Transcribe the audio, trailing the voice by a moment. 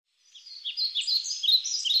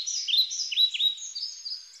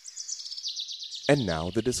And now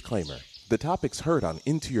the disclaimer. The topics heard on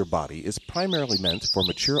Into Your Body is primarily meant for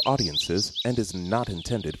mature audiences and is not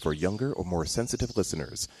intended for younger or more sensitive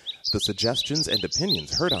listeners. The suggestions and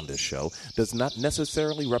opinions heard on this show does not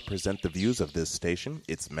necessarily represent the views of this station,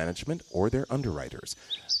 its management, or their underwriters.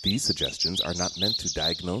 These suggestions are not meant to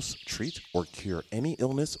diagnose, treat, or cure any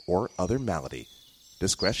illness or other malady.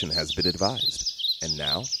 Discretion has been advised. And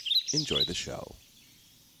now, enjoy the show.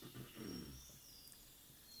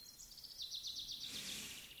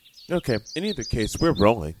 Okay, in either case, we're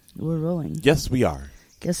rolling. We're rolling. Yes, we are.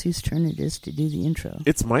 Guess whose turn it is to do the intro?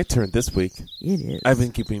 It's my turn this week. It is. I've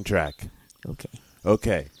been keeping track.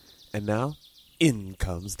 Okay. And now, in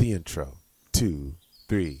comes the intro. 2,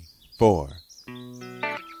 3, 4.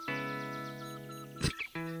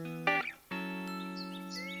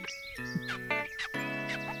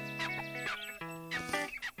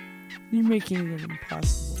 You're making it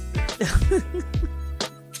impossible.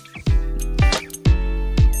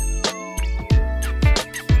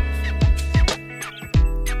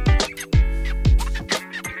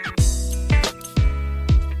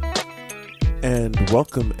 And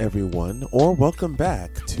welcome everyone, or welcome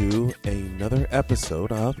back to another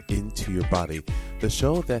episode of Into Your Body, the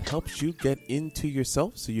show that helps you get into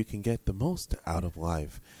yourself so you can get the most out of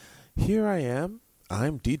life. Here I am,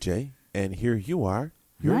 I'm DJ, and here you are.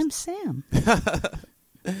 I'm Sam.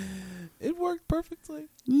 It worked perfectly.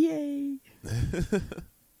 Yay.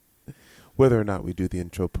 Whether or not we do the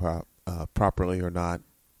intro properly or not,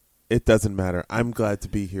 it doesn't matter. I'm glad to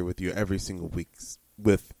be here with you every single week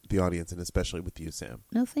with the audience, and especially with you, Sam.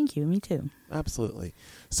 No, thank you. Me too. Absolutely.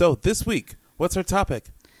 So this week, what's our topic?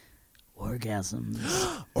 Orgasms.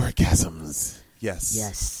 Orgasms. Yes.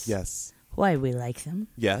 Yes. Yes. Why we like them.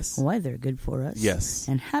 Yes. Why they're good for us. Yes.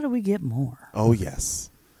 And how do we get more? Oh, yes.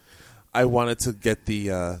 I wanted to get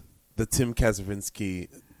the Tim Kaczynski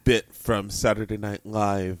bit from Saturday Night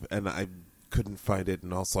Live, and I couldn't find it,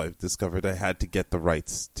 and also I've discovered I had to get the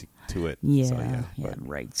rights to it. Yeah, so,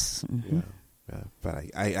 rights. Mm-hmm. Yeah, but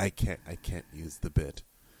I can't use the bit.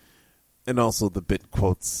 And also the bit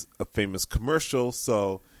quotes a famous commercial,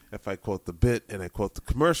 so if I quote the bit and I quote the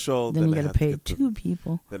commercial, then you got to pay two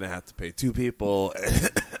people. Then I have to pay two people.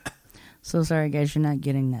 So sorry, guys, you're not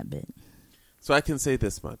getting that bit. So I can say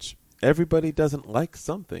this much. Everybody doesn't like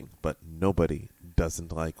something, but nobody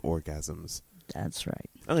doesn't like orgasms. That's right.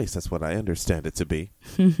 At least that's what I understand it to be.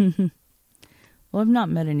 Well, I've not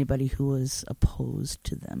met anybody who was opposed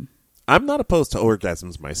to them. I'm not opposed to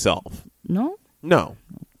orgasms myself. No? No.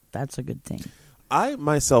 That's a good thing. I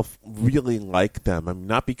myself really like them. I mean,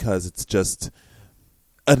 not because it's just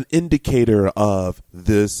an indicator of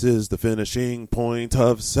this is the finishing point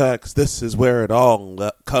of sex. This is where it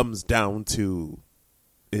all comes down to,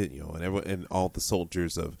 and all the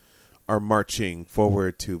soldiers are marching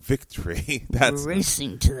forward to victory. We're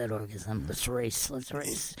racing to that orgasm. Let's race.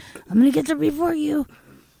 I'm going to get there before you.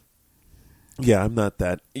 Yeah, I'm not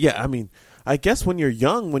that. Yeah, I mean, I guess when you're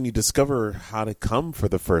young, when you discover how to come for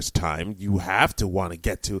the first time, you have to want to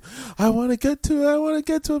get to. I want to get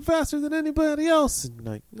to it faster than anybody else.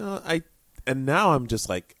 And and now I'm just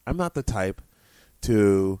like, I'm not the type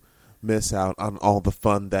to miss out on all the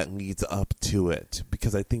fun that leads up to it,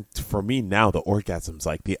 because I think for me now the orgasm's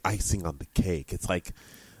like the icing on the cake. It's like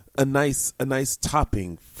a nice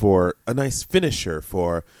topping for a nice finisher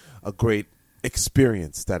for a great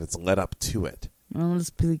experience that it's led up to it. Well,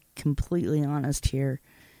 let's be completely honest here.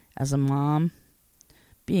 As a mom,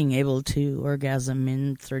 being able to orgasm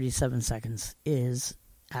in 37 seconds is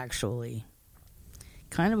actually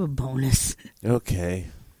kind of a bonus. Okay.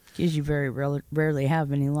 Because you very rarely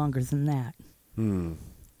have any longer than that.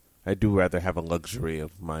 I do rather have a luxury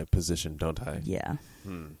of my position, don't I? Yeah.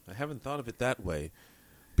 I haven't thought of it that way,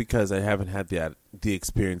 because I haven't had the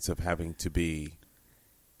experience of having to be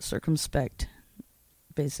circumspect,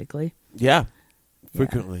 basically. Yeah,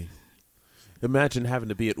 frequently. Yeah. Imagine having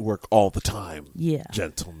to be at work all the time. Yeah.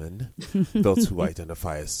 Gentlemen, those who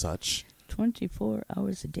identify as such. 24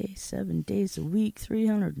 hours a day, 7 days a week,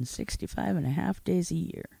 365 and a half days a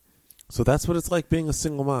year. So that's what it's like being a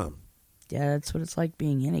single mom. Yeah, that's what it's like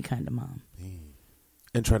being any kind of mom.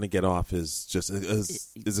 And trying to get off is just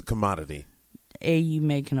is a commodity. A, you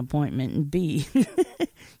make an appointment, and B,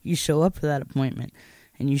 you show up for that appointment,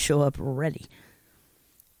 and you show up ready.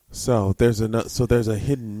 So there's a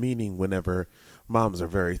hidden meaning whenever moms are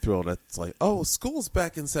very thrilled. It's like, oh, school's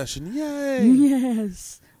back in session, yay!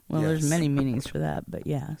 Yes. Well, there's many meanings for that, but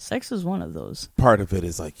yeah, sex is one of those. Part of it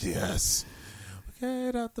is like, yes,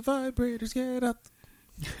 get out the vibrators, get out.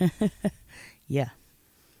 Yeah.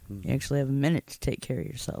 You actually have a minute to take care of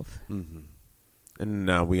yourself. Mm-hmm. And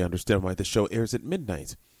now we understand why the show airs at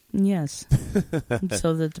midnight. Yes.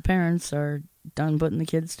 So that the parents are done putting the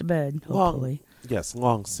kids to bed, hopefully.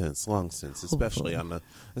 Long since, especially on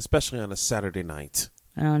a Saturday night.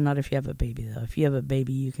 Not if you have a baby, though. If you have a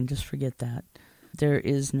baby, you can just forget that. There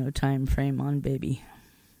is no time frame on baby.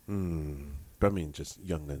 But I mean, just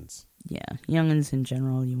young'uns. Yeah, young'uns in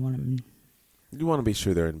general, you want them... You want to be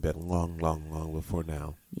sure they're in bed long before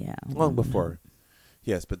now. Yeah. Long before.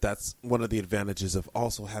 Yes, but that's one of the advantages of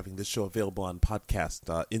also having this show available on podcast,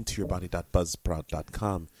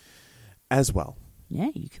 intouryourbody.buzzsprout.com as well. Yeah,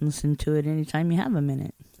 you can listen to it anytime you have a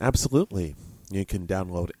minute. Absolutely. You can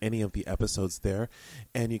download any of the episodes there,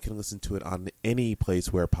 and you can listen to it on any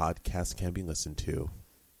place where podcasts can be listened to.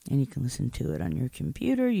 And you can listen to it on your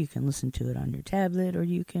computer, you can listen to it on your tablet, or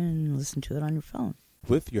you can listen to it on your phone.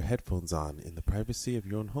 With your headphones on in the privacy of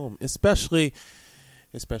your own home, especially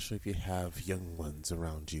if you have young ones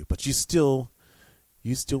around you. But you still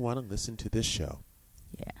want to listen to this show.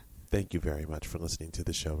 Yeah. Thank you very much for listening to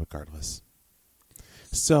the show regardless.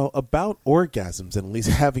 So about orgasms, and at least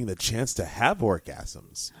having the chance to have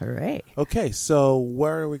orgasms. Hooray. Okay, so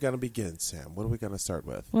where are we going to begin, Sam? What are we going to start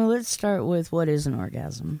with? Well, let's start with what is an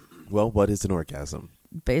orgasm. Well, what is an orgasm?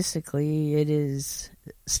 Basically, it is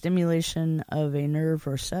stimulation of a nerve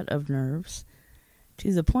or set of nerves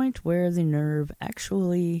to the point where the nerve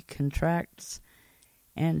actually contracts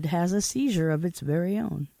and has a seizure of its very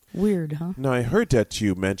own. Weird, huh? Now, I heard that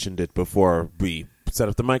you mentioned it before we set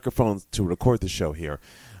up the microphones to record the show here.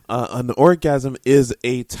 An orgasm is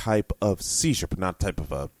a type of seizure, but not not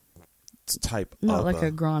like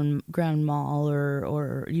a grand mal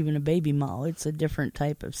or even a baby mal. It's a different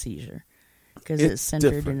type of seizure because it's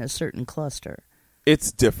centered different in a certain cluster.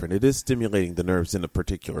 It's different. It is stimulating the nerves in a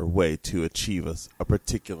particular way to achieve a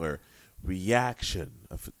particular reaction,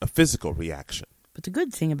 a physical reaction. But the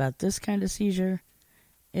good thing about this kind of seizure,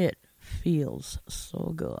 it feels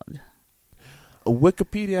so good.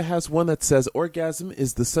 Wikipedia has one that says orgasm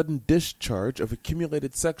is the sudden discharge of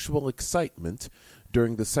accumulated sexual excitement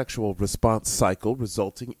during the sexual response cycle,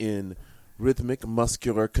 resulting in rhythmic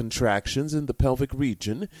muscular contractions in the pelvic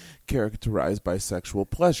region characterized by sexual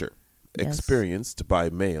pleasure. Yes. Experienced by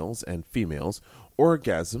males and females,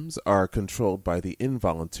 orgasms are controlled by the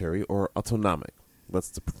involuntary or autonomic. What's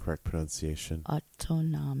the correct pronunciation?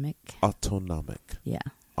 Autonomic. Autonomic. Yeah.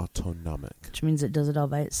 Autonomic. Which means it does it all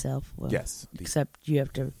by itself. Well, yes. Except you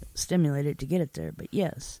have to stimulate it to get it there, but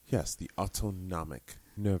yes. Yes, the autonomic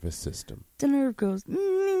nervous system. The nerve goes...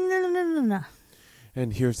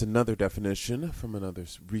 And here's another definition from another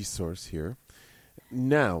resource here.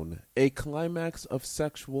 Noun, a climax of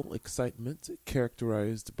sexual excitement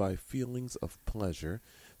characterized by feelings of pleasure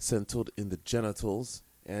centered in the genitals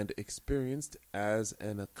and experienced as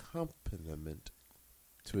an accompaniment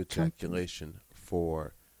to ejaculation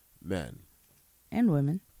for men. And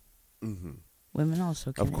women. Mm-hmm. Women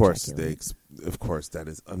also can Of course, ejaculate. Of course, that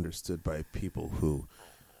is understood by people who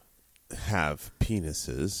have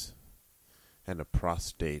penises and a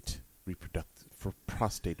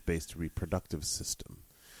prostate-based reproductive system.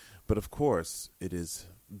 But of course, it has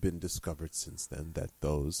been discovered since then that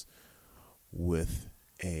those with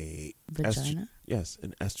a vagina,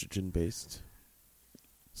 an estrogen-based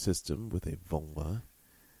system with a vulva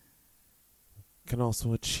can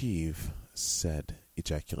also achieve said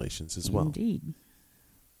ejaculations as well. Indeed.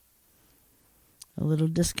 A little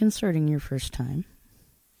disconcerting your first time.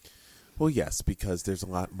 Well, yes, because there's a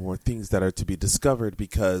lot more things that are to be discovered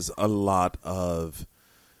because a lot of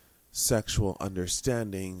sexual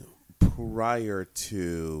understanding prior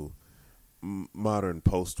to modern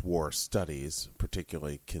post-war studies,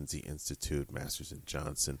 particularly Kinsey Institute, Masters and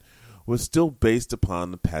Johnson, was still based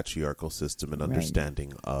upon the patriarchal system and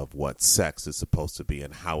understanding of what sex is supposed to be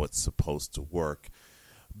and how it's supposed to work,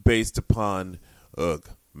 based upon,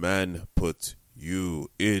 man put you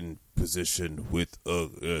in position with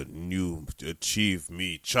you achieve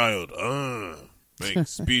me child, make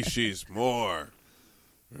species more.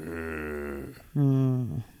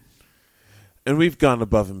 And we've gone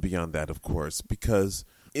above and beyond that, of course, because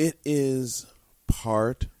it is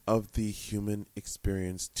part of the human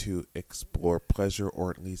experience to explore pleasure,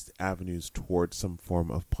 or at least avenues towards some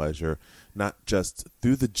form of pleasure, not just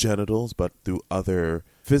through the genitals, but through other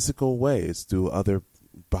physical ways, through other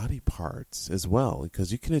body parts as well,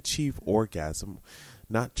 because you can achieve orgasm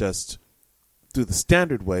not just through the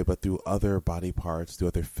standard way, but through other body parts, through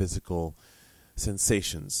other physical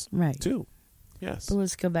sensations too. Yes. But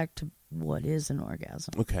let's go back to what is an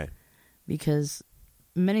orgasm. Okay. Because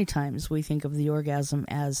many times we think of the orgasm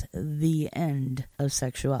as the end of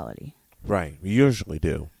sexuality. Right. We usually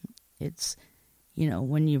do. It's,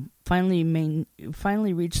 when you finally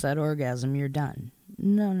reach that orgasm, you're done.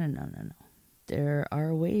 No. There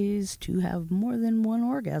are ways to have more than one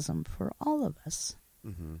orgasm for all of us.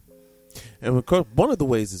 Mm-hmm. And of course, one of the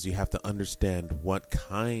ways is you have to understand what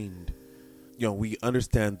kind, we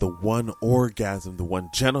understand the one orgasm, the one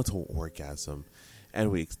genital orgasm,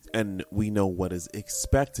 and we know what is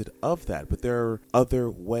expected of that. But there are other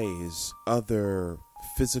ways, other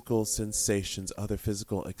physical sensations, other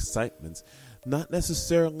physical excitements, not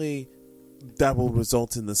necessarily that will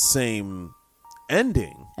result in the same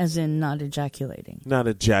ending. As in not ejaculating. Not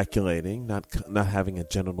having a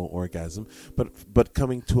genital orgasm, but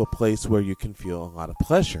coming to a place where you can feel a lot of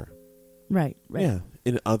pleasure. Right. Yeah,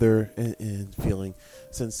 in feeling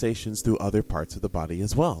sensations through other parts of the body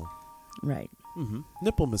as well. Right. Mm-hmm.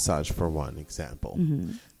 Nipple massage, for one example.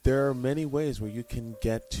 Mm-hmm. There are many ways where you can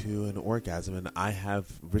get to an orgasm, and I have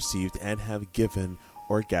received and have given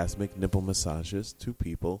orgasmic nipple massages to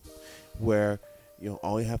people where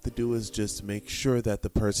all you have to do is just make sure that the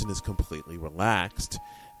person is completely relaxed,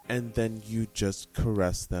 and then you just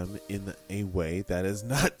caress them in a way that is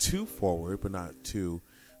not too forward but not too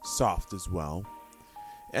soft as well.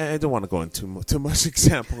 And I don't want to go into too much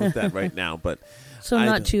example of that right now, but so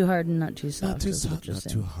not too hard and not too soft. Not too soft, not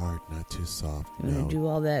too hard, not too soft. You want to do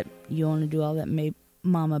all that. You want to do all that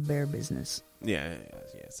mama bear business. Yeah,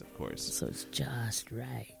 yes, of course. So it's just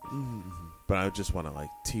right. Mm-hmm. But I just want to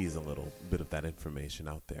tease a little bit of that information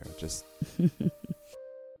out there. Just.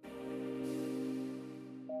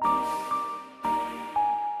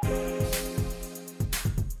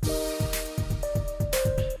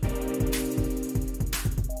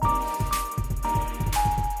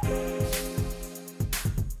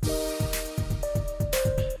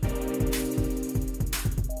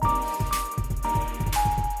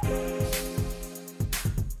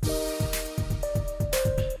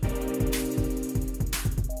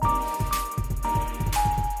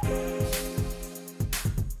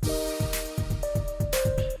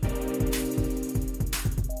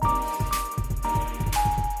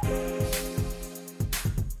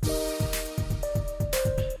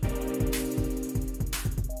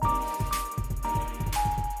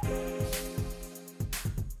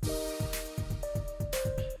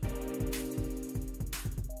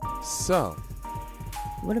 So,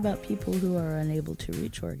 what about people who are unable to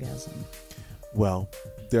reach orgasm? Well,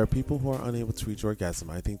 there are people who are unable to reach orgasm.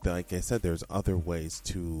 I think that, like I said, there's other ways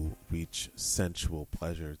to reach sensual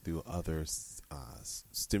pleasure through other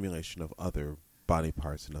stimulation of other body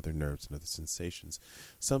parts and other nerves and other sensations.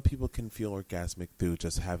 Some people can feel orgasmic through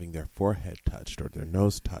just having their forehead touched or their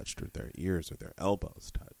nose touched or their ears or their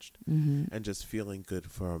elbows touched, and just feeling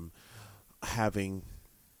good from having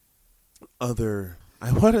other,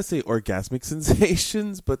 I want to say orgasmic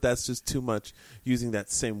sensations, but that's just too much using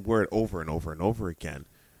that same word over and over and over again.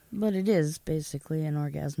 But it is basically an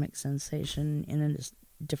orgasmic sensation in a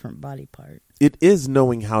different body part. It is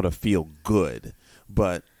knowing how to feel good,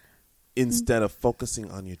 but instead of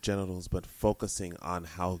focusing on your genitals, but focusing on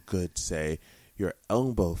how good, say, your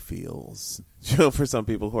elbow feels. For some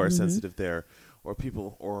people who are sensitive there, or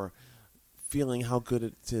people, or feeling how good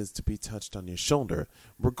it is to be touched on your shoulder.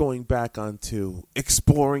 We're going back onto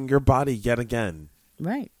exploring your body yet again.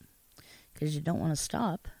 Right. Because you don't want to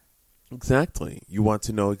stop. Exactly. You want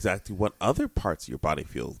to know exactly what other parts of your body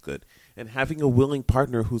feels good. And having a willing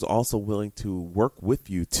partner who's also willing to work with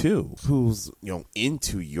you too. Who's,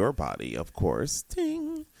 into your body, of course.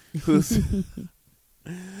 Ding.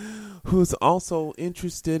 Who's also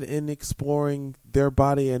interested in exploring their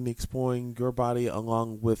body and exploring your body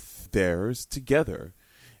along with theirs together.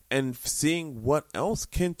 And seeing what else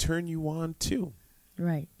can turn you on too.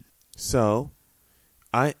 Right. So,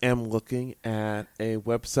 I am looking at a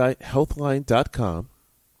website, healthline.com,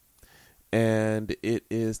 and it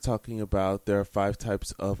is talking about there are 5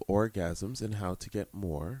 types of orgasms and how to get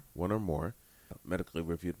more, one or more, medically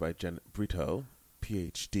reviewed by Jen Brito,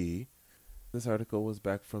 PhD. This article was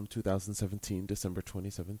back from 2017, December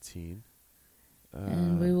 2017.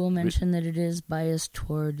 And we will mention that it is biased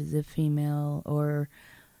toward the female or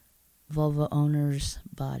vulva owner's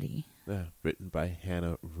body. Written by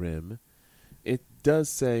Hannah Rim. It does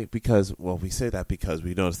say, we say that because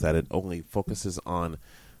we notice that it only focuses on,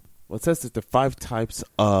 it says that there are 5 types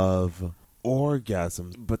of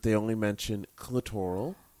orgasms, but they only mention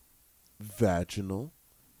clitoral, vaginal,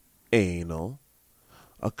 anal,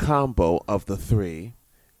 a combo of the 3,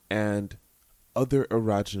 and other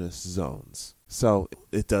erogenous zones. So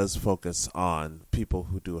it does focus on people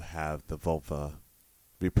who do have the vulva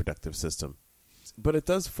reproductive system. But it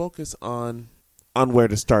does focus on where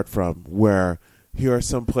to start from, where here are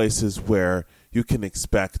some places where you can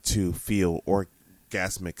expect to feel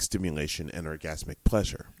orgasmic stimulation and orgasmic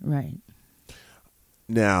pleasure. Right.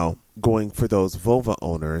 Now, going for those vulva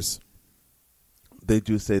owners, they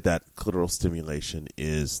do say that clitoral stimulation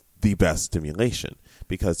is the best stimulation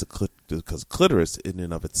because because clitoris in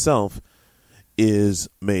and of itself is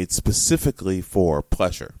made specifically for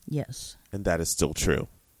pleasure. Yes. And that is still true.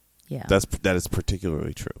 Yeah. That is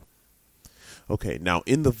particularly true. Okay, now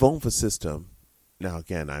in the vulva system, now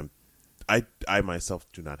again, I myself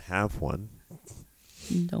do not have one.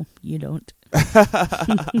 No, you don't.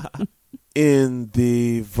 In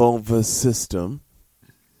the vulva system,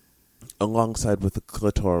 alongside with the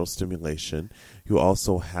clitoral stimulation, you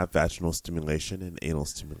also have vaginal stimulation and anal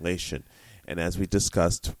stimulation. And as we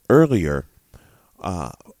discussed earlier,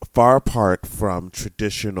 far apart from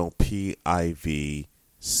traditional PIV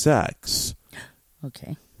sex,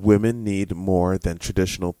 Okay. women need more than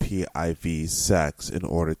traditional PIV sex in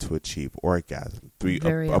order to achieve orgasm.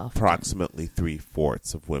 Approximately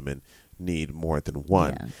 3/4 of women need more than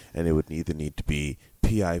one, Yeah. and it would either need to be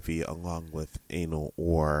PIV along with anal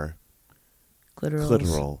or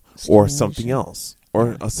clitoral or something else,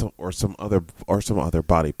 or some other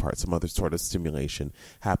body part, some other sort of stimulation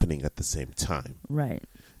happening at the same time. Right.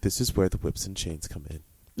 This is where the whips and chains come in.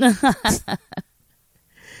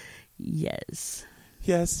 Yes.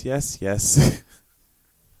 Yes.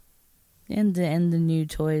 And the new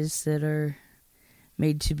toys that are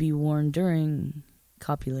made to be worn during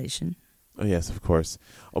copulation. Oh, yes, of course.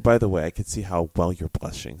 Oh, by the way, I can see how well you're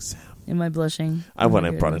blushing, Sam. Am I blushing? When I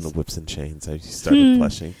brought in the whips and chains, I started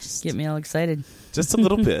blushing. Get me all excited. Just a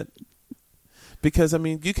little bit. Because, I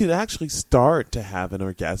mean, you could actually start to have an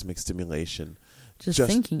orgasmic stimulation. Just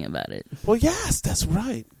thinking about it. Well, yes, that's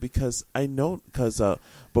right. Because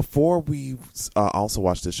before we also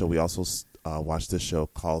watched this show, we also watched this show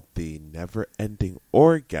called The Never Ending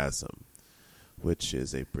Orgasm, which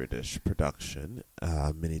is a British production,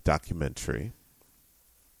 mini documentary.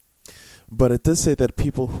 But it does say that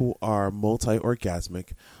people who are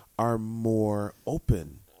multi-orgasmic are more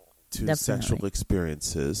open to sexual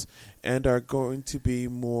experiences and are going to be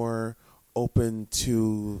more open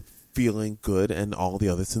to feeling good and all the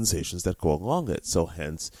other sensations that go along it. So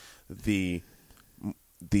hence the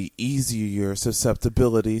easier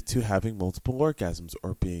susceptibility to having multiple orgasms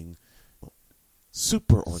or being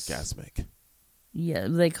super orgasmic. Yeah,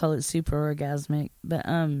 they call it super orgasmic, but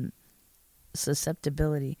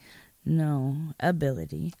susceptibility, no,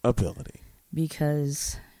 ability.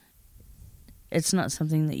 Because it's not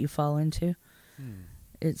something that you fall into.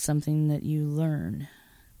 It's something that you learn,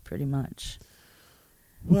 pretty much.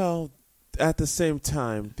 Well, at the same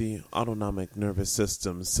time, the autonomic nervous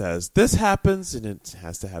system says this happens, and it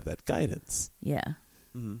has to have that guidance. Yeah.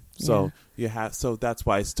 Mm-hmm. So so that's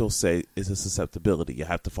why I still say it's a susceptibility. You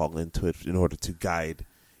have to fall into it in order to guide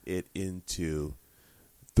it into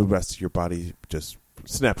the rest of your body, just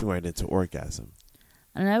snapping right into orgasm.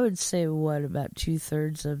 And I would say, about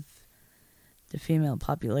 2/3 of the female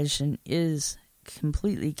population is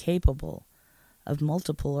completely capable of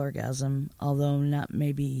multiple orgasm, although not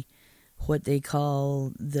maybe what they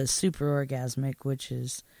call the super orgasmic, which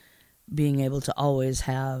is being able to always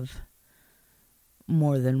have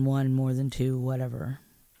more than one, more than two, whatever.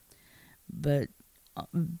 But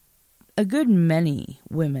a good many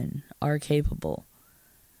women are capable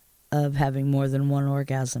of having more than one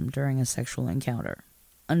orgasm during a sexual encounter.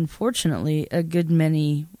 Unfortunately, a good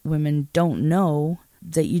many women don't know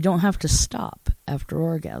that you don't have to stop after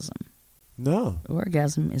orgasm. No.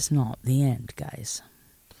 Orgasm is not the end, guys.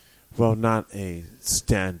 Well, not a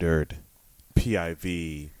standard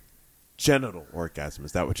PIV genital orgasm.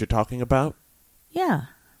 Is that what you're talking about? Yeah,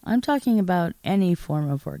 I'm talking about any form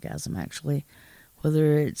of orgasm, actually.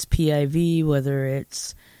 Whether it's PIV, whether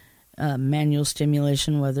it's manual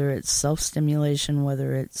stimulation, whether it's self-stimulation,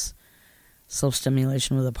 whether it's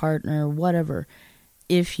self-stimulation with a partner, whatever.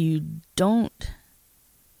 If you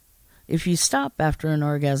stop after an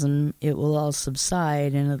orgasm, it will all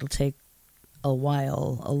subside and it'll take a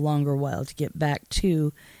longer while to get back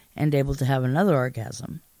to and able to have another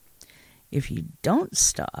orgasm. If you don't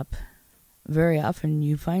stop, very often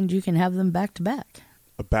you find you can have them back to back.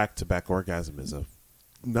 A back-to-back orgasm is a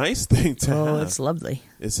nice thing to have. Oh, it's lovely.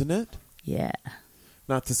 Isn't it? Yeah.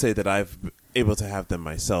 Not to say that I've been able to have them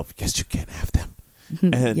myself. Yes, you can have them.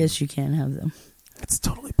 And yes, you can have them. It's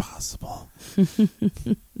totally possible.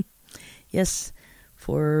 Yes,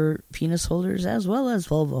 for penis holders as well as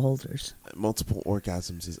vulva holders. Multiple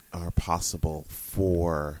orgasms are possible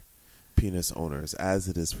for penis owners as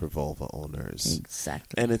it is for vulva owners.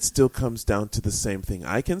 Exactly. And it still comes down to the same thing.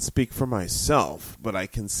 I can speak for myself, but I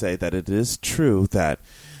can say that it is true that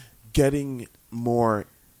getting more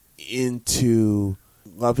into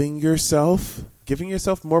loving yourself Giving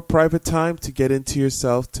yourself more private time to get into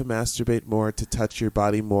yourself, to masturbate more, to touch your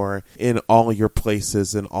body more in all your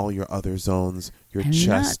places and all your other zones, your and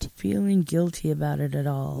chest. Not feeling guilty about it at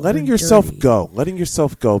all. Letting yourself go. Letting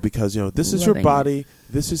yourself go because, this is your body.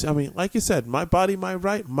 This is, like you said, my body, my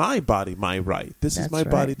right. My body, my right. This is my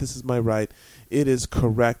body. This is my right. It is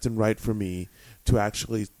correct and right for me to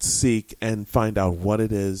actually seek and find out what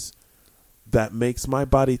it is that makes my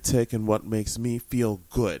body tick and what makes me feel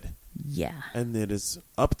good. Yeah. And it is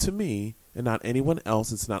up to me and not anyone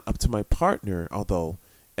else. It's not up to my partner, although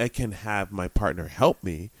I can have my partner help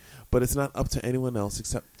me, but it's not up to anyone else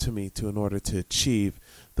except to me in order to achieve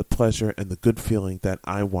the pleasure and the good feeling that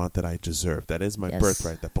I want, that I deserve. That is my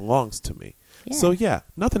birthright, that belongs to me. Yeah. So yeah,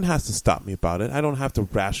 nothing has to stop me about it. I don't have to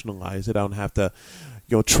rationalize it. I don't have to,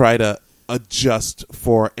 try to adjust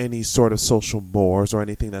for any sort of social mores or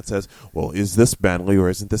anything that says, well, is this manly or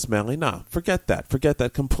isn't this manly? No, forget that. Forget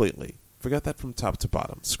that completely. Forget that from top to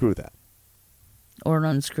bottom. Screw that. Or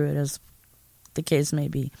unscrew it, as the case may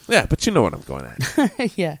be. Yeah, but you know what I'm going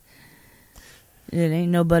at. Yeah. It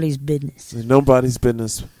ain't nobody's business. It's nobody's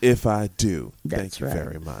business if I do. That's Thank you right.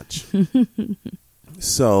 very much.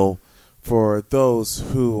 So, for those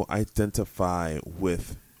who identify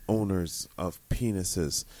with owners of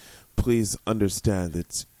penises, please understand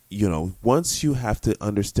that, once you have to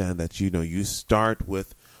understand that, you start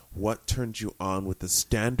with what turns you on with the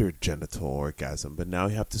standard genital orgasm, but now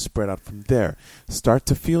you have to spread out from there. Start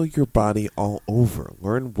to feel your body all over.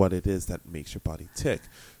 Learn what it is that makes your body tick.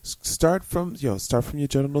 Start from your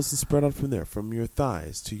genitals and spread out from there, from your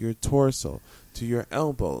thighs to your torso, to your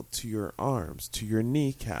elbow, to your arms, to your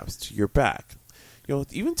kneecaps, to your back.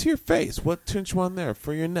 Even to your face, what turns you on there?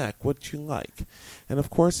 For your neck, what you like. And of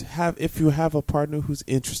course, if you have a partner who's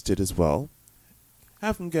interested as well,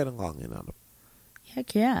 have them get along in on it.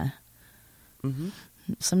 Heck yeah. Mm-hmm.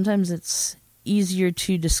 Sometimes it's easier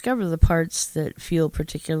to discover the parts that feel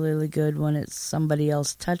particularly good when it's somebody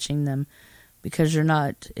else touching them, because you're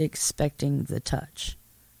not expecting the touch.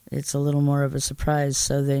 It's a little more of a surprise,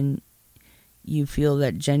 so then you feel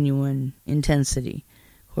that genuine intensity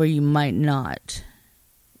where you might not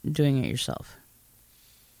doing it yourself.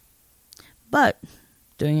 But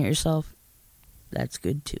doing it yourself, that's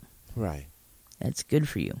good too. Right. That's good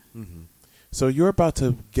for you. Mm-hmm. So you're about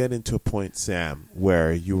to get into a point, Sam,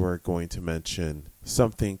 where you are going to mention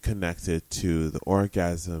something connected to the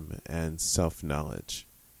orgasm and self-knowledge.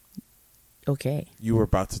 Okay. You were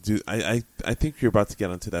about to do... I think you're about to get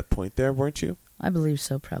onto that point there, weren't you? I believe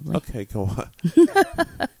so, probably. Okay, go on.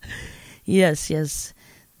 Yes.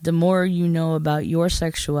 The more you know about your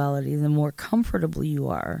sexuality, the more comfortable you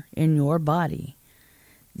are in your body,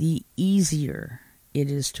 the easier it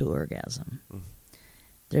is to orgasm. Mm.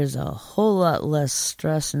 There's a whole lot less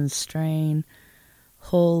stress and strain,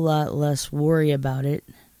 whole lot less worry about it.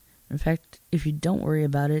 In fact, if you don't worry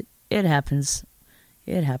about it, it happens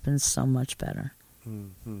so much better.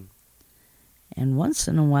 Mm-hmm. And once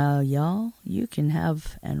in a while, y'all, you can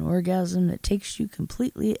have an orgasm that takes you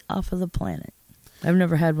completely off of the planet. I've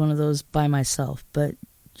never had one of those by myself, but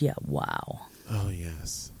yeah, wow. Oh,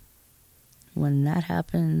 yes. When that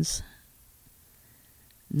happens,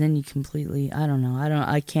 then you completely,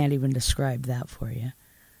 I can't even describe that for you.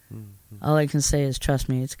 Mm-hmm. All I can say is, trust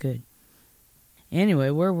me, it's good.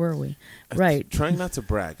 Anyway, where were we? Right. Trying not to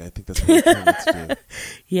brag. I think that's what I'm trying to do.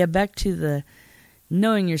 Yeah, back to the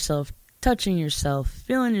knowing yourself, touching yourself,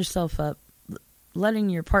 feeling yourself up,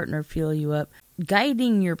 letting your partner feel you up,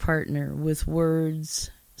 guiding your partner with words,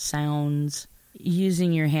 sounds,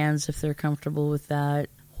 using your hands if they're comfortable with that,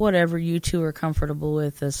 whatever you two are comfortable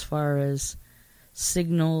with as far as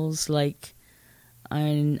signals. Like,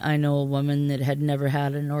 I know a woman that had never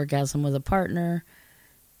had an orgasm with a partner,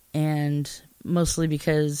 and mostly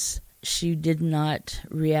because she did not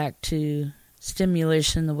react to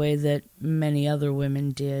stimulation the way that many other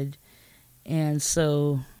women did. And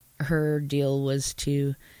so her deal was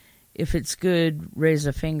to, if it's good, raise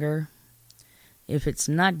a finger. If it's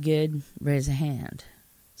not good, raise a hand.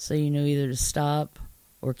 So you know either to stop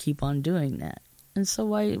or keep on doing that. And so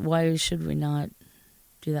why should we not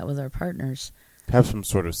do that with our partners? Have some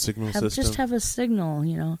sort of signal system. Just have a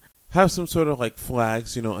signal, Have some sort of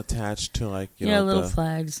flags, attached to little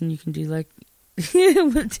flags, and you can do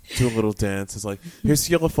do a little dance. It's like, here's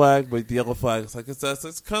the yellow flag, but the yellow flag is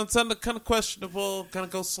it's kind of questionable, kind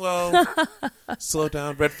of go slow, slow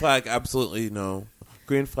down. Red flag, absolutely no.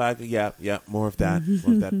 Green flag, yeah, more of that,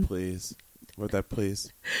 please, more of that,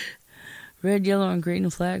 please. Red, yellow, and green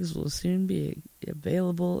flags will soon be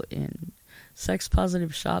available in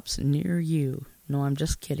sex-positive shops near you. No, I'm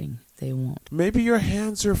just kidding. They won't. Maybe your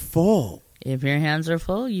hands are full. If your hands are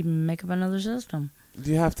full, you make up another system.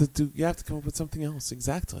 You have to come up with something else.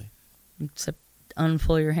 Exactly. Except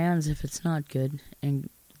unfold your hands if it's not good and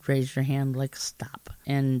raise your hand like stop.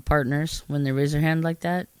 And partners, when they raise their hand like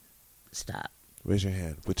that, stop. Raise your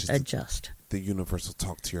hand, which is adjust. The universal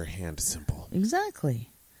talk to your hand symbol. Exactly.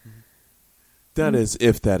 That is,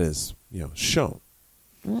 if that is, shown.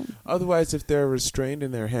 Well, otherwise, if they're restrained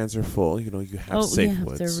and their hands are full, you have safe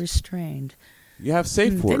words. If they're restrained. You have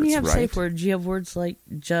safe words, Then you have right? safe words. You have words like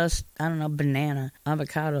just, banana,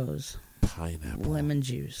 avocados, pineapple, lemon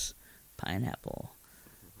juice, pineapple.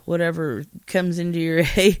 Whatever comes into your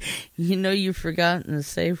head, you've forgotten the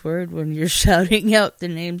safe word when you're shouting out the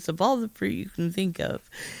names of all the fruit you can think of.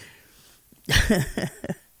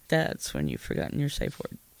 That's when you've forgotten your safe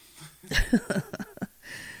word.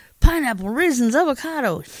 Pineapple, raisins,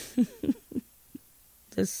 avocado.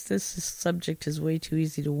 This subject is way too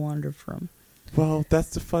easy to wander from. Well,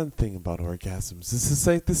 that's the fun thing about orgasms. This is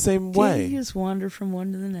like the same way. You just wander from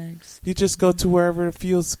one to the next. You just go to wherever it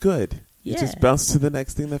feels good. You just bounce to the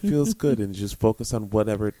next thing that feels good and just focus on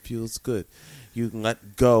whatever it feels good. You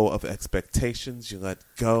let go of expectations. You let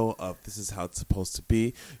go of this is how it's supposed to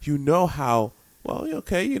be. You know how, you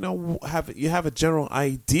have a general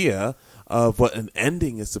idea of what an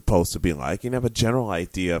ending is supposed to be like. You have a general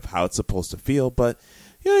idea of how it's supposed to feel, but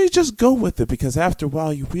you just go with it because after a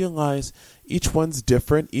while you realize each one's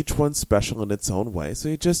different, each one's special in its own way. So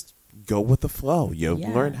you just go with the flow. You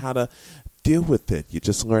learn how to deal with it. You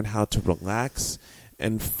just learn how to relax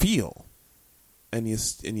and feel, and you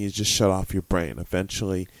just shut off your brain.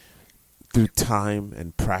 Eventually, through time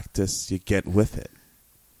and practice, you get with it.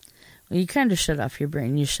 Well, you kind of shut off your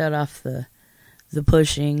brain. You shut off the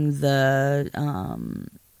pushing, the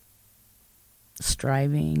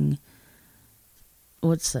striving.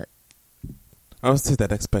 What's that? I would say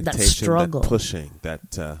that expectation, that struggle, that pushing, that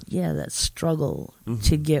that struggle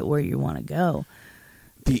to get where you want to go.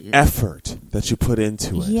 The effort that you put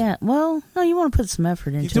into it. Yeah, well, no, you want to put some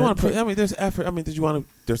effort into it. You do want to put. There's effort.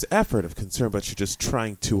 There's effort of concern, but you're just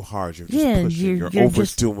trying too hard. You're just pushing. You're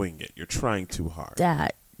overdoing it. You're trying too hard.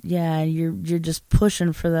 You're just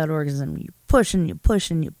pushing for that orgasm. You push, and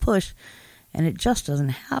it just doesn't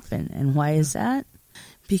happen. And why is that?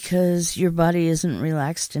 Because your body isn't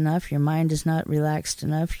relaxed enough, your mind is not relaxed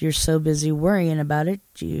enough, you're so busy worrying about it,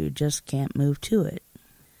 you just can't move to it.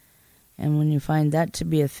 And when you find that to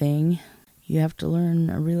be a thing, you have to learn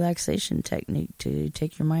a relaxation technique to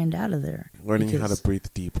take your mind out of there. Learning how to breathe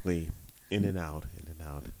deeply, in and out, in and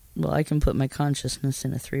out. Well, I can put my consciousness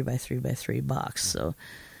in a 3x3x3 box, so,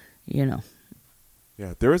 Yeah,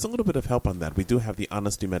 there is a little bit of help on that. We do have the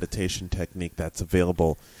honesty meditation technique that's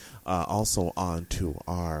available also onto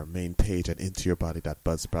our main page at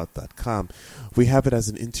intourbody.buzzsprout.com. We have it as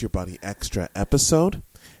an Into Your Body extra episode,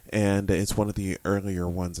 and it's one of the earlier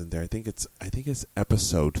ones in there. I think it's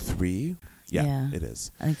episode 3. Yeah, it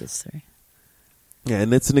is. I think it's 3. Yeah,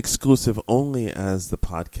 and it's an exclusive only as the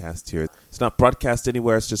podcast here. It's not broadcast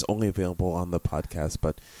anywhere. It's just only available on the podcast,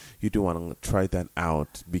 but you do want to try that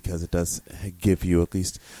out because it does give you at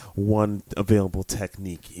least one available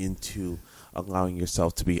technique into allowing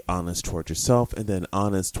yourself to be honest toward yourself and then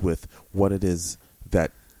honest with what it is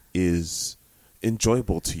that is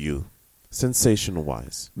enjoyable to you,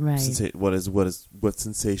 sensational-wise. Right. What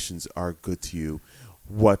sensations are good to you?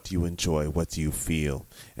 What do you enjoy? What do you feel?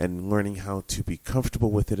 And learning how to be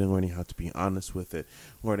comfortable with it and learning how to be honest with it,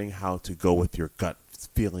 learning how to go with your gut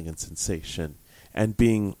feeling and sensation and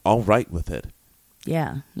being all right with it.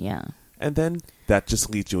 Yeah. And then that just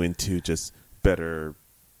leads you into just better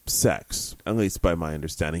sex, at least by my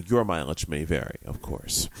understanding. Your mileage may vary, of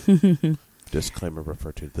course. Disclaimer,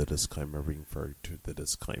 refer to the disclaimer,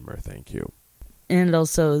 thank you. And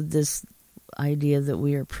also this idea that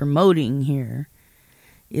we are promoting here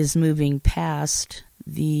is moving past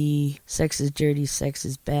the sex is dirty, sex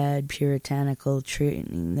is bad, puritanical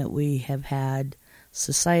training that we have had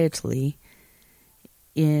societally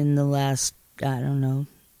in the last,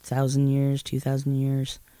 1,000 years, 2,000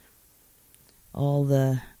 years. All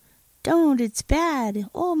the, don't, it's bad.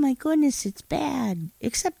 Oh my goodness, it's bad.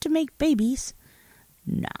 Except to make babies.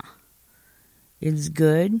 Nah. It's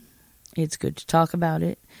good. It's good to talk about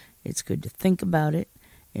it. It's good to think about it.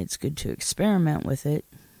 It's good to experiment with it.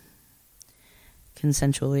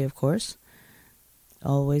 Consensually, of course.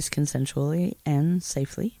 Always consensually and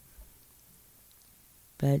safely.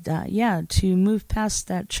 But, to move past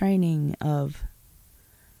that training of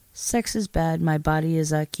sex is bad, my body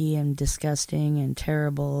is icky and disgusting and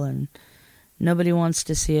terrible and nobody wants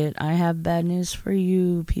to see it. I have bad news for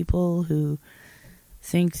you people who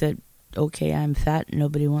think that, okay, I'm fat,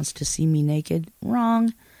 nobody wants to see me naked.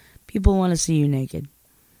 Wrong. People want to see you naked.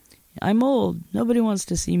 I'm old. Nobody wants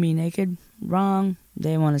to see me naked. Wrong.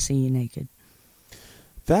 They want to see you naked.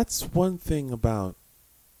 That's one thing about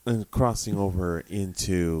crossing over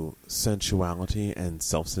into sensuality and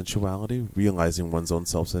self-sensuality, realizing one's own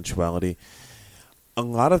self-sensuality. A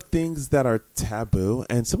lot of things that are taboo,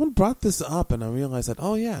 and someone brought this up, and I realized that,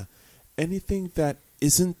 oh yeah, anything that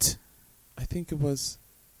isn't, I think it was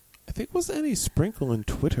Annie Sprinkle on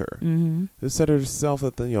Twitter. Mm-hmm. Who said herself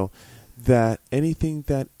that that anything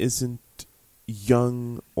that isn't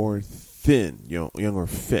young or thin, young or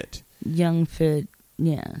fit, young, fit,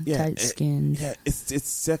 tight skinned. Yeah, it's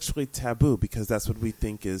sexually taboo because that's what we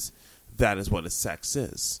think that is what a sex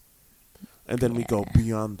is, and then we go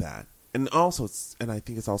beyond that. And also, I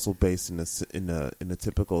think it's also based in a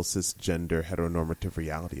typical cisgender heteronormative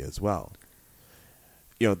reality as well.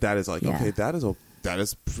 That is like okay, that is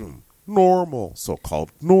normal,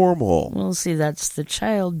 so-called normal. Well, see, that's the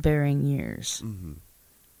childbearing years, mm-hmm.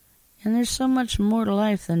 and there's so much more to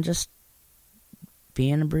life than just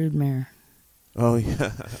being a broodmare. Oh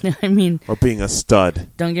yeah, I mean, or being a stud.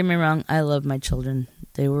 Don't get me wrong, I love my children.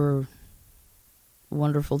 They were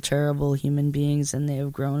wonderful, terrible human beings, and they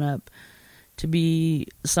have grown up to be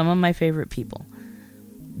some of my favorite people.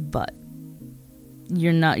 But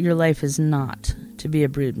your life is not to be a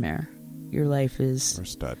broodmare. Your life is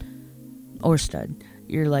or stud.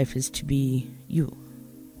 Your life is to be you.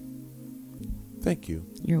 Thank you.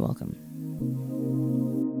 You're welcome.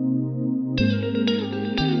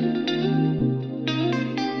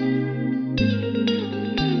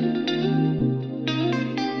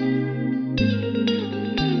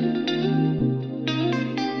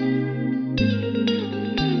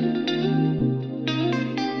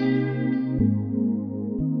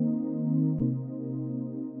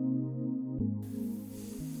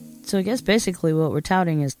 So I guess basically what we're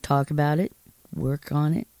touting is talk about it, work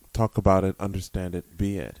on it. Talk about it, understand it,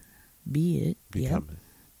 be it. Be it. Become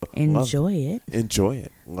it. Enjoy it. Enjoy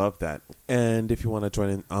it. Love that. And if you want to join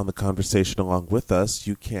in on the conversation along with us,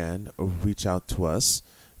 you can reach out to us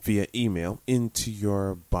via email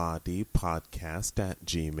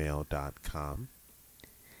intoyourbodypodcast@gmail.com.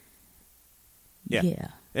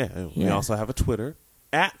 Yeah. We also have a Twitter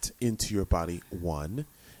 @IntoYourBody1.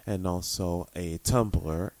 And also a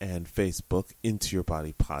Tumblr and Facebook, Into Your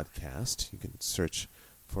Body Podcast. You can search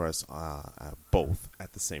for us both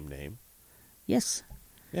at the same name. Yes.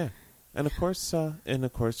 Yeah, and of course,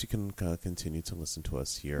 you can continue to listen to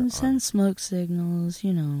us here. And send smoke signals,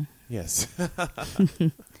 Yes.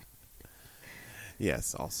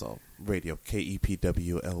 Yes. Also, radio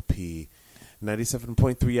KEPWLP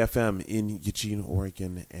 97.3 FM in Eugene,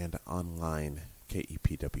 Oregon, and online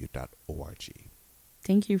kepw.org.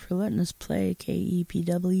 Thank you for letting us play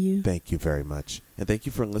KEPW. Thank you very much. And thank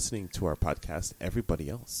you for listening to our podcast, everybody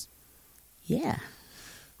else. Yeah.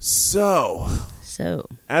 So,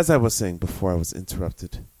 as I was saying before I was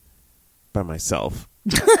interrupted by myself.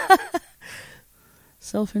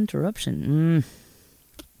 Self-interruption.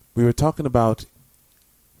 We were talking about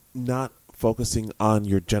not focusing on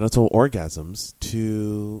your genital orgasms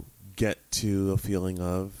to get to a feeling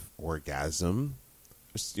of orgasm.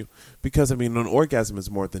 Because, an orgasm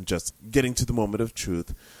is more than just getting to the moment of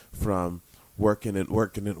truth from working and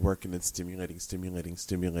stimulating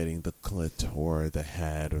the clit or the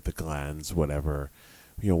head or the glands, whatever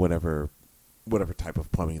type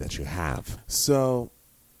of plumbing that you have. So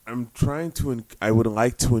I would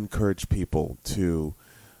like to encourage people to,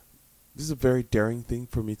 this is a very daring thing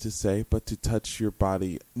for me to say, but to touch your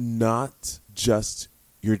body, not just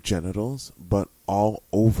your genitals, but all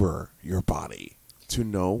over your body. To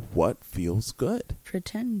know what feels good.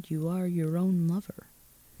 Pretend you are your own lover.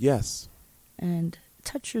 Yes. And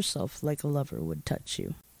touch yourself like a lover would touch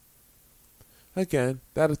you. Again,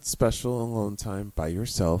 that is special alone time by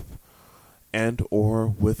yourself and or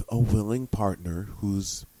with a willing partner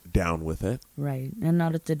who's down with it. Right, and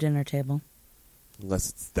not at the dinner table.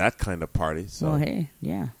 Unless it's that kind of party. So well, hey,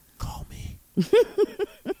 yeah. Call me.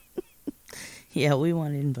 Yeah, we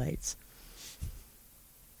want invites.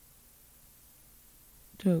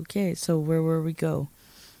 Okay, so where were we go?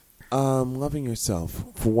 Loving yourself.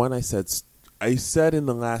 For one, I said in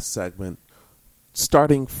the last segment,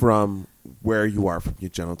 starting from where you are from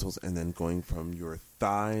your genitals and then going from your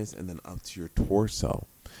thighs and then up to your torso.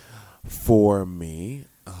 For me,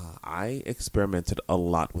 I experimented a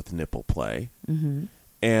lot with nipple play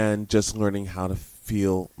and just learning how to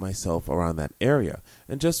feel myself around that area.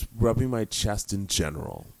 And just rubbing my chest in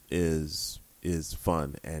general is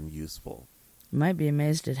fun and useful. You might be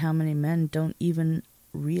amazed at how many men don't even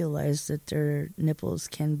realize that their nipples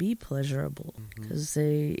can be pleasurable because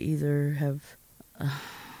they either have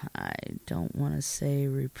I don't want to say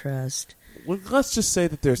repressed. Well, let's just say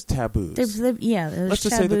that there's taboos. There's let's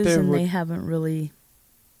just taboos, say that and they haven't really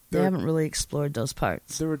explored those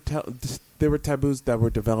parts. There were taboos that were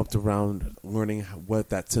developed around learning what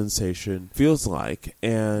that sensation feels like,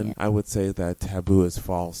 and I would say that taboo is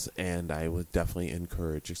false, and I would definitely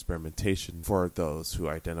encourage experimentation for those who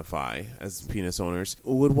identify as penis owners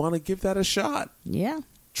who would want to give that a shot. Yeah.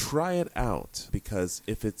 Try it out, because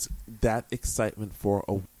if it's that excitement for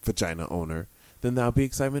a vagina owner, then that'll be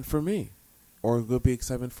excitement for me. Or it would be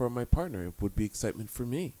excitement for my partner. It would be excitement for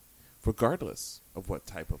me, regardless of what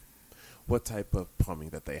type of plumbing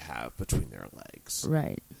that they have between their legs.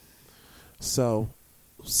 Right. So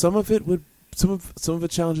some of the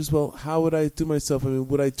challenges, well, how would I do myself? I mean,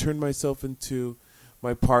 would I turn myself into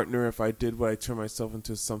my partner if I did? Would I turn myself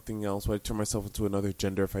into something else? Would I turn myself into another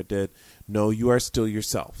gender if I did? No, you are still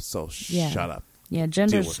yourself. So shut up. Yeah,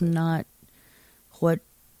 gender's not what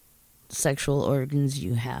sexual organs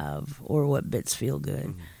you have or what bits feel good.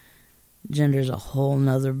 Mm-hmm. Gender's a whole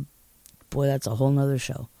nother, that's a whole nother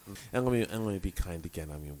show. And let me be kind again.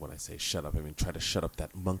 I mean, when I say shut up, I mean try to shut up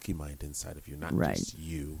that monkey mind inside of you, not just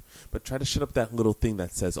you, but try to shut up that little thing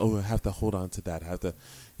that says, "Oh, I have to hold on to that." I have to,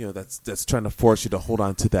 that's trying to force you to hold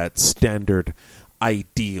on to that standard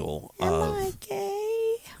ideal. Am I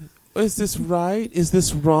gay? Is this right? Is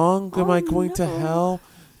this wrong? Am I going to hell?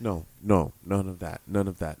 No, none of that,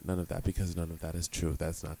 because none of that is true.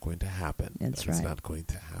 That's not going to happen. That's right. It's not going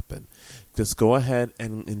to happen. Just go ahead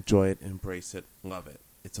and enjoy it, embrace it, love it.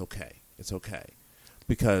 It's okay. It's okay.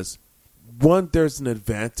 Because, one, there's an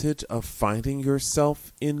advantage of finding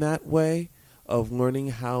yourself in that way, of learning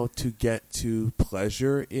how to get to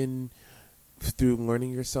pleasure through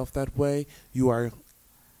learning yourself that way. You are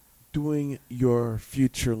doing your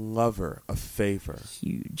future lover a favor.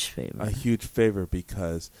 A huge favor,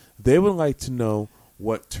 because they would like to know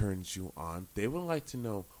what turns you on. They would like to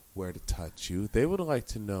know where to touch you. They would like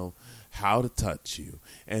to know how to touch you.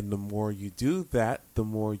 And the more you do that, the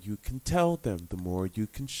more you can tell them, the more you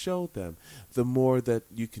can show them. The more that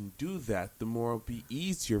you can do that, the more it'll be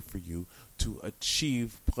easier for you to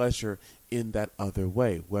achieve pleasure in that other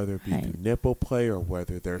way, whether it be through nipple play, or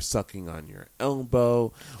whether they're sucking on your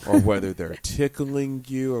elbow, or whether they're tickling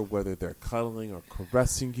you, or whether they're cuddling or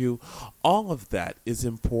caressing you. All of that is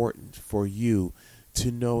important for you to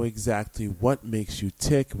know exactly what makes you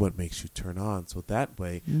tick, what makes you turn on, so that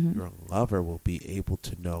way your lover will be able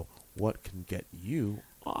to know what can get you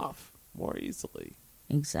off more easily.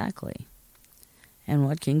 Exactly. And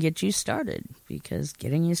what can get you started, because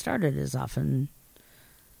getting you started is often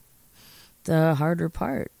the harder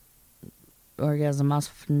part. Orgasm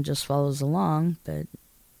often just follows along, but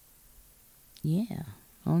yeah,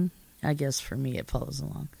 well, I guess for me it follows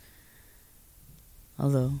along.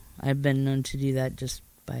 Although I've been known to do that just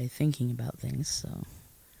by thinking about things, so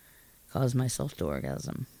cause myself to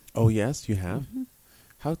orgasm. Oh yes, you have? Mm-hmm.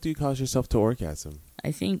 How do you cause yourself to orgasm?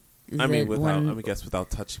 I think without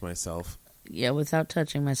touching myself. Yeah, without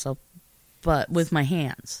touching myself, but with my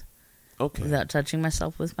hands. Okay. Without touching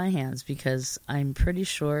myself with my hands, because I'm pretty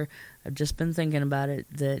sure, I've just been thinking about it,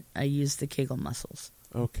 that I use the Kegel muscles.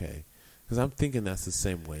 Okay. Because I'm thinking that's the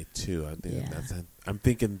same way, too. I'm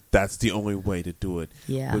thinking that's the only way to do it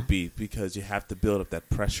would be, because you have to build up that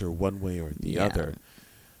pressure one way or the other.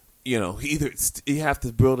 Either you have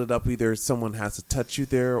to build it up, either someone has to touch you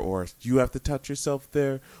there, or you have to touch yourself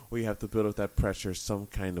there, or you have to build up that pressure some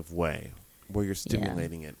kind of way where you're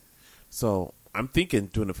stimulating it. So I'm thinking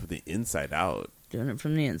doing it from the inside out. Doing it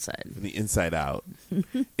from the inside. From the inside out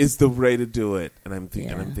is the way to do it. And I'm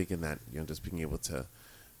thinking that, just being able to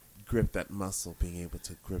grip that muscle,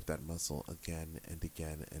 again and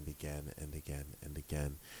again and again and again and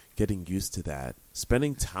again, getting used to that,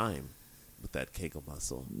 spending time with that Kegel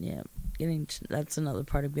muscle. Yeah, that's another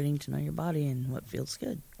part of getting to know your body and what feels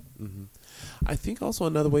good. Mm-hmm. I think also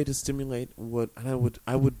another way to stimulate I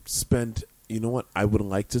would spend, I would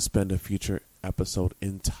like to spend a future episode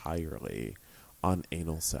entirely on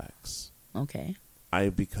anal sex. Okay.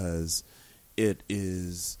 Because it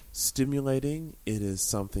is stimulating. It is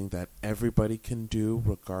something that everybody can do,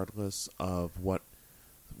 regardless of what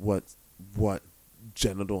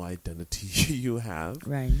genital identity you have.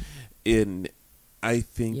 Right. I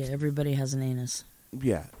think everybody has an anus.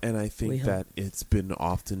 Yeah, and I think that it's been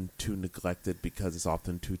often too neglected, because it's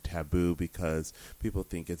often too taboo, because people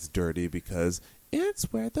think it's dirty, because it's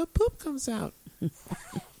where the poop comes out.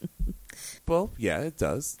 Well, yeah, it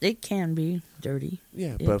does. It can be dirty.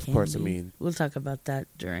 Yeah, but of course, we'll talk about that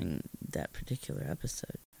during that particular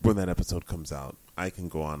episode. When that episode comes out, I can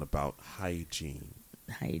go on about hygiene.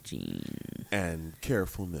 and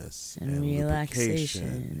carefulness and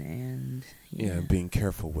relaxation and and being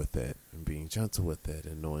careful with it and being gentle with it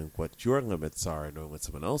and knowing what your limits are and knowing what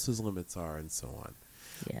someone else's limits are and so on.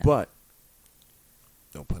 Yeah. But,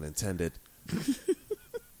 no pun intended,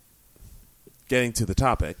 getting to the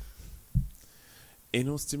topic,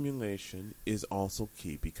 anal stimulation is also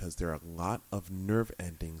key because there are a lot of nerve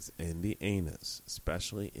endings in the anus,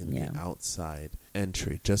 especially in the outside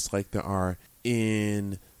entry. Just like there are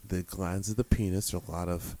in the glands of the penis, there are a lot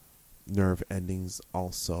of nerve endings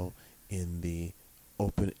also in the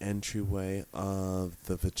open entryway of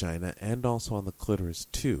the vagina and also on the clitoris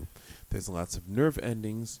too. There's lots of nerve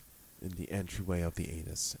endings in the entryway of the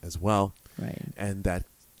anus as well. Right. And that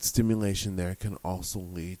stimulation there can also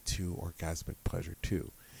lead to orgasmic pleasure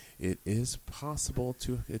too. It is possible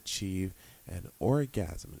to achieve an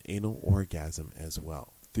orgasm, an anal orgasm as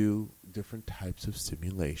well, through different types of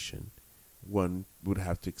stimulation. One would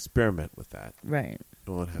have to experiment with that. Right.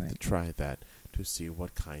 One would have to try that to see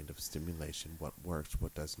what kind of stimulation, what works,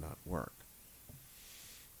 what does not work.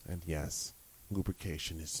 And yes,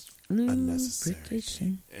 lubrication is unnecessary.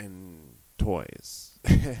 And toys.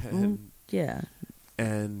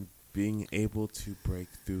 And being able to break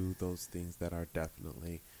through those things that are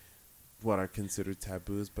definitely what are considered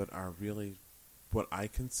taboos, but are really what I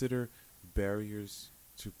consider barriers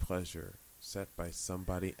to pleasure set by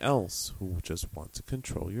somebody else who just wants to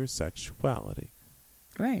control your sexuality.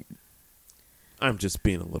 Right. I'm just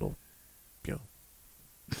being a little,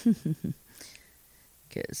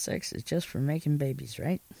 Because sex is just for making babies,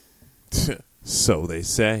 right? So they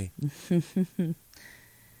say.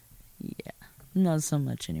 Yeah. Not so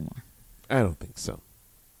much anymore. I don't think so.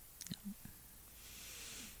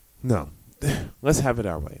 No. Let's have it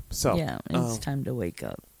our way. So yeah, it's time to wake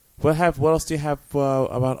up. What else do you have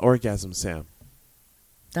about orgasm, Sam?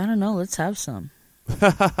 I don't know. Let's have some.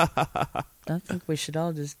 I think we should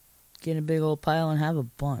all just get a big old pile and have a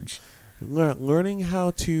bunch. Learning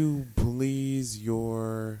how to please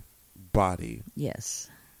your body. Yes.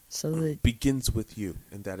 So that begins with you,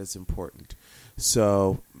 and that is important.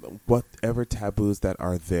 So whatever taboos that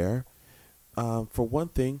are there, for one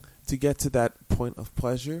thing, to get to that point of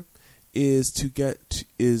pleasure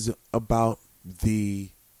is about the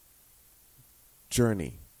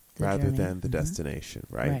journey rather than the destination,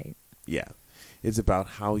 right? Right. Yeah. It's about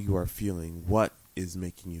how you are feeling, what is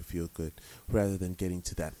making you feel good, rather than getting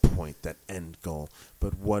to that point, that end goal,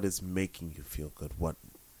 but what is making you feel good, what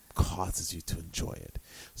causes you to enjoy it.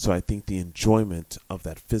 So I think the enjoyment of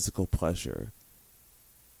that physical pleasure.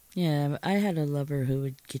 Yeah, I had a lover who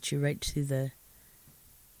would get you right to the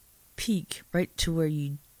peak, right to where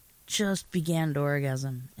you just began to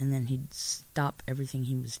orgasm, and then he'd stop everything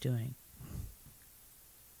he was doing.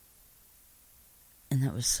 And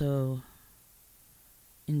that was so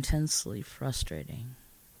intensely frustrating.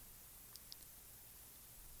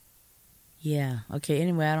 Yeah, okay,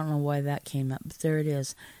 anyway, I don't know why that came up, but there it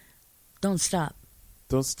is. Don't stop.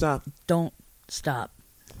 Don't stop. Don't stop.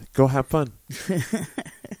 Go have fun.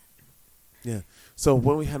 Yeah. So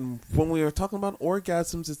when we were talking about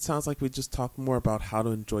orgasms, it sounds like we just talked more about how to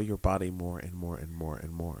enjoy your body more and more and more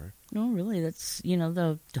and more. No, really, that's,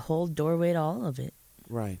 the whole doorway to all of it.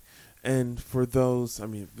 Right. And for those,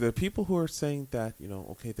 there are people who are saying that,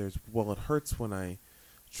 okay, it hurts when I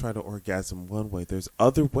try to orgasm one way. There's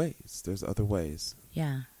other ways.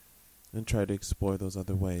 Yeah. And try to explore those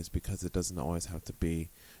other ways, because it doesn't always have to be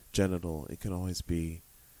genital. It can always be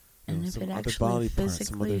some other body part,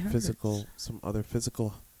 some other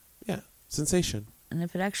physical sensation. And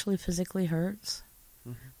if it actually physically hurts,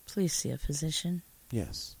 please see a physician.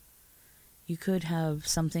 Yes. You could have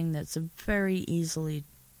something that's very easily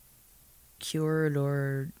cured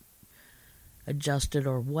or adjusted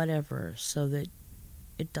or whatever, so that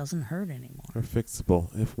it doesn't hurt anymore. Or fixable.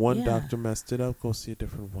 If one doctor messed it up, go see a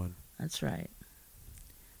different one. That's right.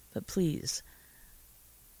 But please,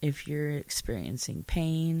 if you're experiencing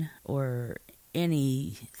pain or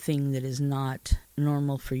anything that is not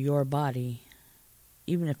normal for your body,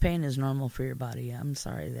 even if pain is normal for your body, I'm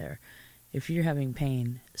sorry there. If you're having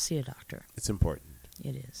pain, see a doctor. It's important.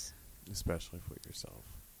 It is. Especially for yourself.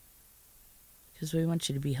 Because we want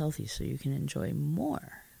you to be healthy so you can enjoy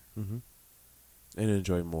more. Mm-hmm. And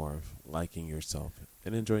enjoy more of liking yourself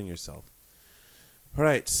and enjoying yourself. All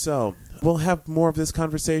right, so we'll have more of this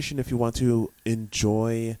conversation. If you want to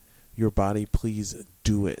enjoy your body, please do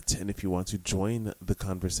do it. And if you want to join the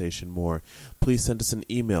conversation more, please send us an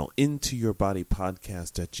email,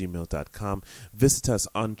 intoyourbody.podcast@gmail.com. Visit us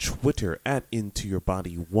on Twitter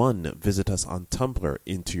 @IntoYourBody1. Visit us on Tumblr,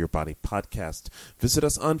 Into Your Body Podcast. Visit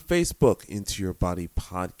us on Facebook, Into Your Body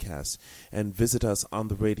Podcast. And visit us on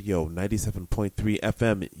the radio, 97.3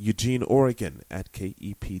 FM, Eugene, Oregon, at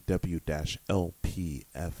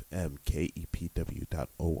KEPW-LPFM,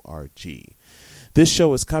 KEPW.org. This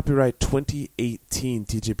show is copyright 2018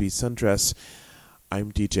 TJB Sundress.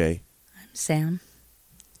 I'm DJ. I'm Sam.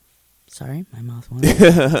 Sorry, my mouth went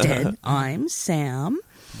dead. I'm Sam.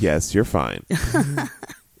 Yes, you're fine.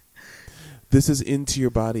 This is Into Your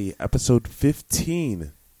Body, episode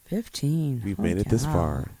 15. 15. We've made it this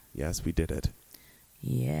far. Yes, we did it.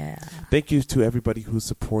 Yeah. Thank you to everybody who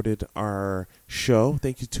supported our show.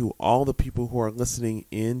 Thank you to all the people who are listening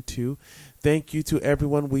in too. Thank you to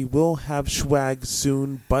everyone. We will have swag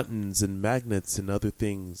soon, buttons and magnets and other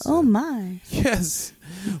things. Oh my. Yes.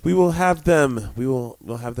 We will have them. We'll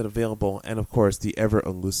have that available. And of course, the ever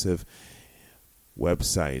elusive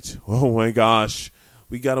website. Oh my gosh.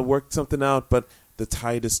 We got to work something out, but the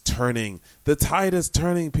tide is turning. The tide is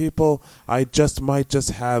turning, people. I might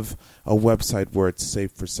just have a website where it's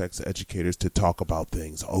safe for sex educators to talk about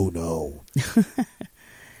things. Oh no.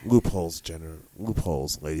 Loopholes,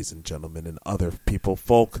 ladies and gentlemen, and other people,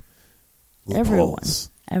 folk.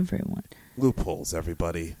 Loopholes. Everyone. Loopholes,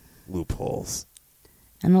 everybody. Loopholes.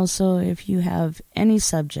 And also, if you have any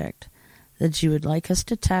subject that you would like us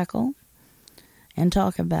to tackle and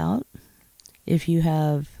talk about, if you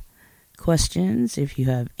have questions, if you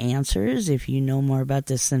have answers, if you know more about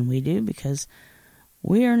this than we do, because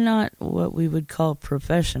we are not what we would call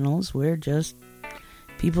professionals. We're just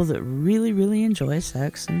people that really, really enjoy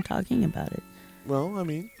sex and talking about it. Well, I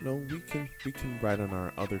mean, no, we can write on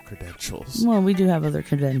our other credentials. Well, we do have other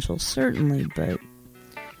credentials, certainly, but,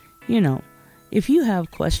 if you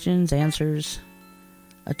have questions, answers,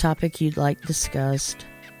 a topic you'd like discussed,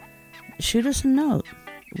 shoot us a note.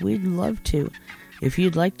 We'd love to. If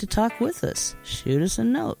you'd like to talk with us, shoot us a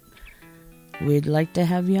note. We'd like to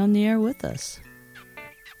have you on the air with us.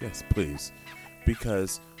 Yes, please.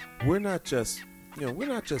 Because we're not just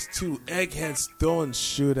two eggheads throwing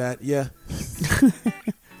shit at you.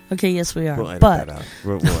 Okay, yes we are. We'll edit that out.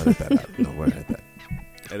 We'll edit that out. No, we'll edit that.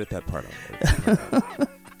 Edit that part out.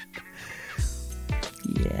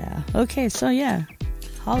 Yeah. Okay, so yeah.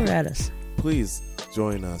 Holler at us. Please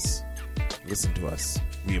join us. Listen to us.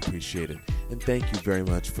 We appreciate it. And thank you very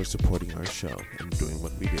much for supporting our show and doing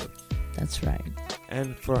what we do. That's right.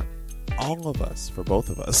 And for all of us, for both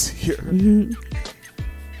of us here. Mm-hmm.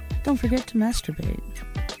 Don't forget to masturbate.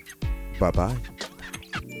 Bye-bye.